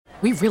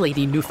We really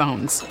need new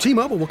phones.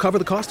 T-Mobile will cover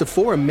the cost of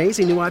 4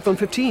 amazing new iPhone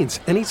 15s,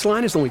 and each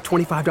line is only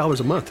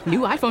 $25 a month. New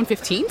iPhone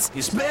 15s?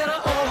 It's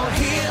better over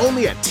here.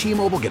 Only at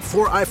T-Mobile, get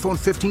 4 iPhone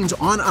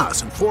 15s on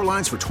us and 4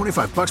 lines for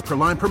 $25 per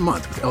line per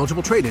month with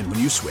eligible trade-in when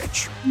you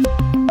switch.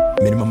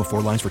 Minimum of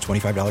 4 lines for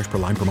 $25 per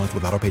line per month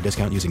with autopay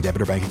discount using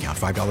debit or bank account.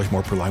 $5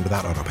 more per line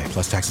without autopay,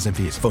 plus taxes and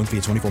fees. Phone fee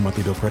at 24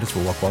 monthly bill credits for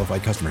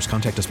well-qualified customers.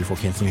 Contact us before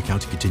canceling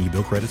account to continue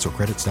bill credits or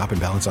credit stop and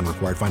balance on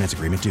required finance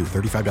agreement due.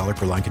 $35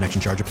 per line connection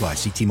charge applies.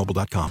 See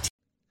T-Mobile.com.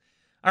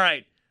 All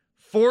right,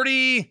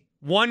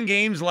 41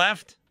 games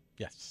left.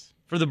 Yes.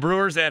 For the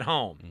Brewers at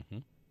home. Mm-hmm.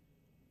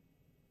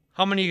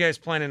 How many of you guys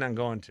planning on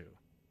going to?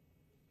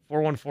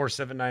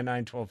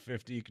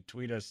 414-799-1250. You can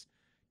tweet us,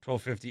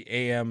 1250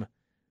 AM,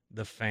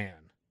 The Fan.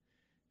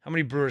 How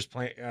many Brewers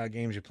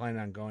games you planning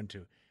on going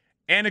to?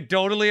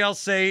 Anecdotally, I'll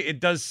say it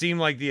does seem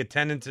like the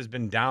attendance has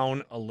been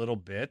down a little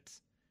bit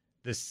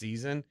this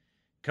season.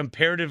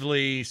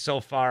 Comparatively, so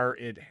far,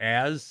 it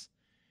has.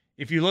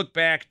 If you look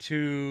back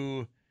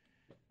to...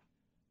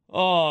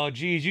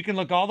 you can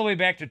look all the way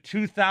back to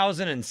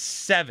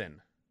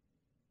 2007.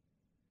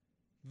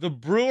 The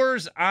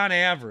Brewers, on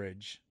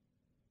average,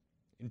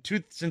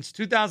 since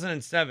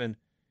 2007,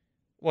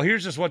 well,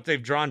 here's just what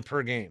they've drawn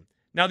per game.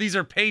 Now, these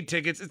are paid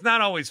tickets. It's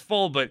not always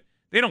full, but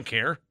they don't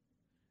care.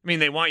 I mean,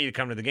 they want you to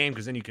come to the game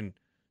because then you can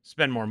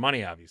spend more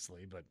money,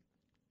 obviously. But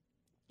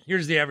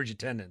here's the average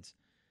attendance.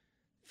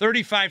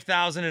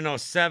 35,000 in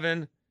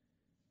 07.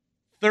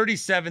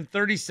 37,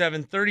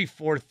 37,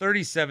 34,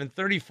 37,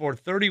 34,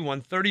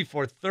 31,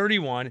 34,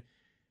 31.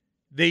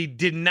 They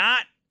did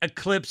not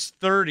eclipse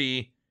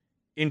 30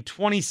 in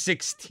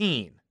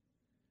 2016.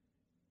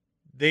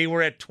 They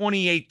were at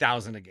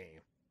 28,000 a game.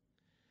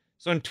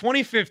 So in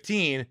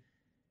 2015,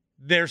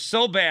 they're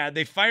so bad.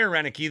 They fire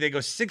Renicky. They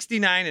go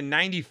 69 and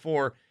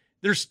 94.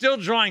 They're still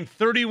drawing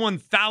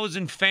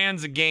 31,000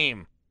 fans a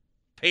game,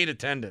 paid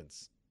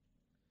attendance.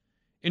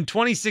 In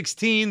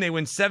 2016, they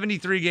win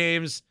 73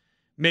 games.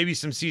 Maybe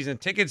some season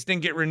tickets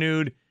didn't get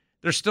renewed.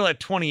 They're still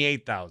at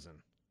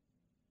 28,000.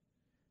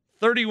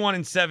 31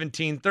 and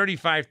 17,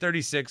 35,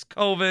 36.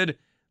 COVID.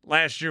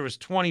 Last year was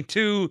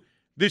 22.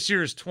 This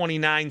year is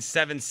 29,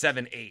 7,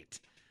 7, 8.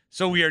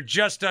 So we are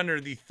just under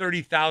the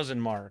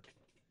 30,000 mark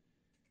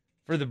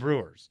for the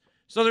Brewers.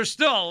 So there's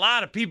still a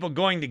lot of people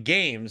going to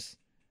games,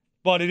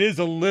 but it is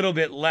a little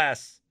bit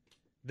less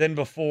than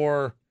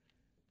before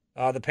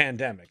the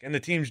pandemic. And the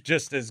team's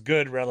just as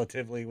good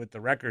relatively with the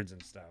records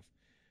and stuff.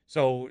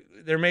 So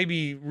there may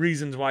be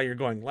reasons why you're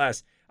going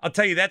less. I'll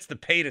tell you, that's the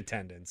paid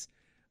attendance.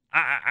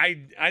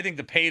 I think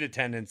the paid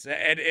attendance,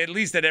 at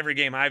least at every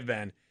game I've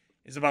been,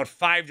 is about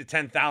 5,000 to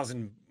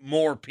 10,000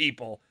 more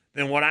people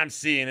than what I'm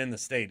seeing in the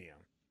stadium.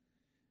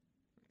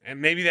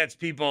 And maybe that's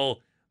people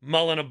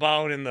mulling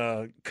about in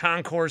the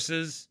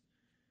concourses.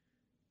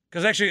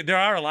 Because actually, there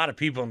are a lot of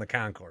people in the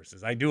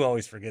concourses. I do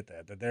always forget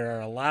that there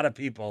are a lot of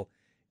people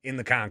in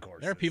the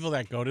concourses. There are people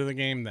that go to the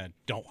game that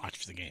don't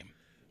watch the game.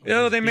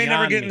 They may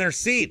never get in their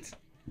seat.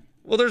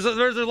 Well, there's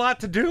a lot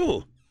to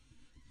do.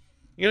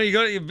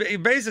 You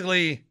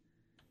basically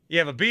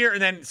have a beer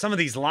and then some of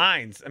these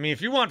lines. I mean,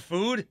 if you want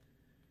food,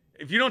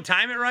 if you don't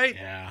time it right,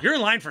 you're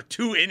in line for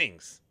 2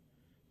 innings.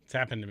 It's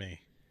happened to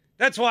me.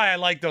 That's why I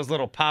like those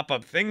little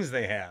pop-up things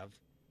they have.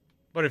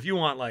 But if you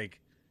want,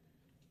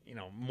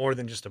 more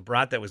than just a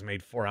brat that was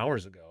made 4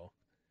 hours ago,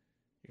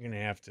 you're going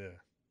to have to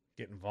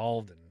get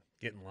involved and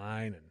get in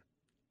line, and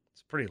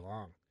it's pretty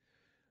long.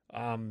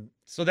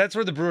 So that's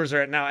where the Brewers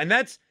are at now. And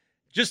that's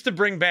just to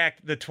bring back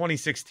the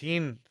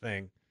 2016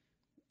 thing.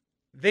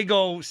 They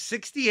go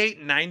 68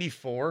 and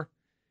 94.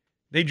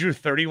 They drew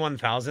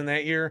 31,000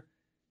 that year.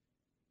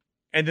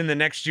 And then the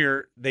next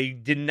year, they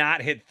did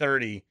not hit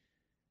 30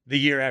 the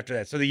year after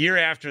that. So the year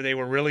after, they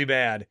were really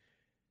bad.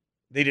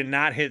 They did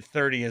not hit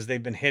 30 as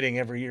they've been hitting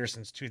every year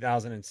since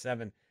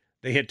 2007.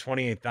 They hit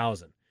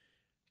 28,000.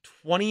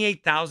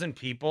 28,000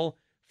 people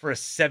for a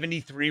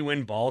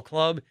 73-win ball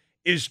club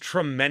is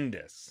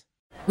tremendous.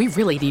 We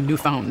really need new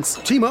phones.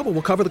 T-Mobile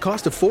will cover the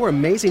cost of 4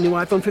 amazing new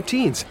iPhone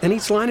 15s, and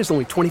each line is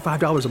only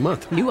 $25 a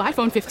month. New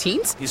iPhone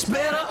 15s? It's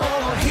better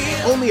over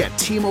here. Only at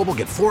T-Mobile,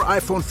 get 4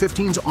 iPhone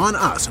 15s on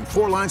us and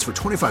 4 lines for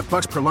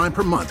 $25 per line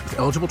per month with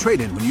eligible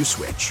trade-in when you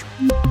switch.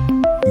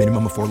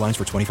 Minimum of 4 lines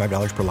for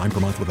 $25 per line per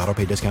month with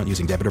autopay discount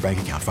using debit or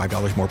bank account.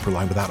 $5 more per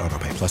line without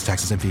autopay, plus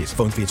taxes and fees.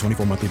 Phone fee at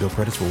 24 monthly bill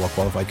credits for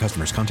well-qualified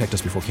customers. Contact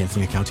us before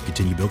canceling account to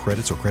continue bill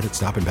credits or credit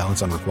stop and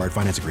balance on required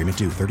finance agreement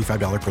due.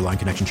 $35 per line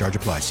connection charge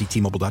applies. See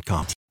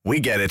T-Mobile.com.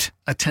 We get it.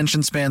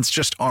 Attention spans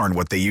just aren't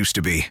what they used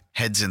to be.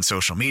 Heads in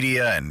social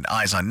media and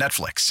eyes on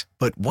Netflix.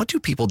 But what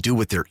do people do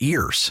with their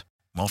ears?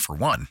 Well, for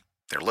one,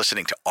 they're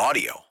listening to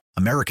audio.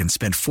 Americans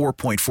spend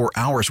 4.4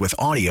 hours with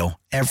audio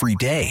every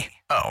day.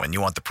 Oh, and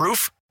you want the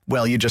proof?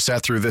 Well, you just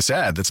sat through this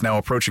ad that's now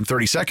approaching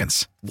 30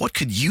 seconds. What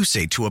could you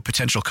say to a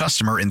potential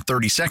customer in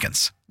 30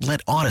 seconds?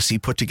 Let Odyssey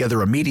put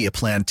together a media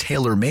plan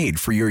tailor-made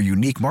for your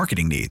unique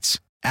marketing needs.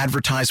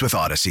 Advertise with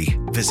Odyssey.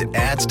 Visit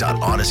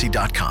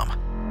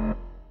ads.odyssey.com.